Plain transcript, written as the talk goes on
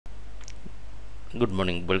Good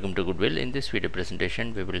morning, welcome to Goodwill. In this video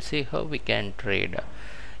presentation we will see how we can trade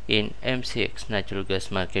in MCX natural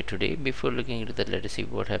gas market today. Before looking into that, let us see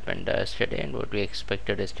what happened yesterday and what we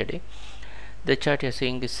expected yesterday. The chart you're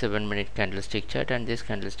seeing is 7-minute candlestick chart, and this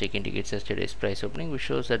candlestick indicates yesterday's price opening, which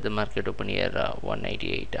shows that the market opened here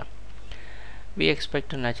 198. We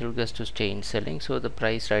expect natural gas to stay in selling, so the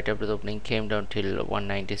price right after the opening came down till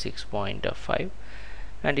 196.5,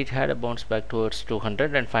 and it had a bounce back towards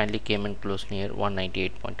 200 and finally came in close near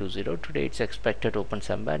 198.20. Today it's expected to open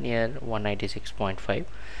somewhere near 196.5,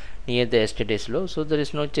 near the yesterday's low. So there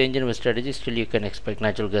is no change in our strategy. Still you can expect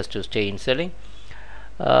natural gas to stay in selling,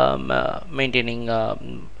 maintaining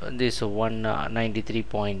this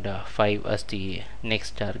 193.5 as the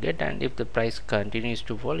next target, and if the price continues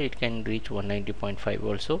to fall it can reach 190.5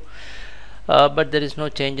 also, but there is no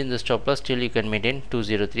change in the stop loss. Still you can maintain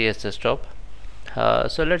 203 as the stop.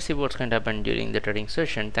 So let's see what's going to happen during the trading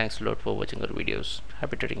session. Thanks a lot for watching our videos.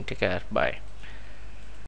 Happy trading. Take care. Bye.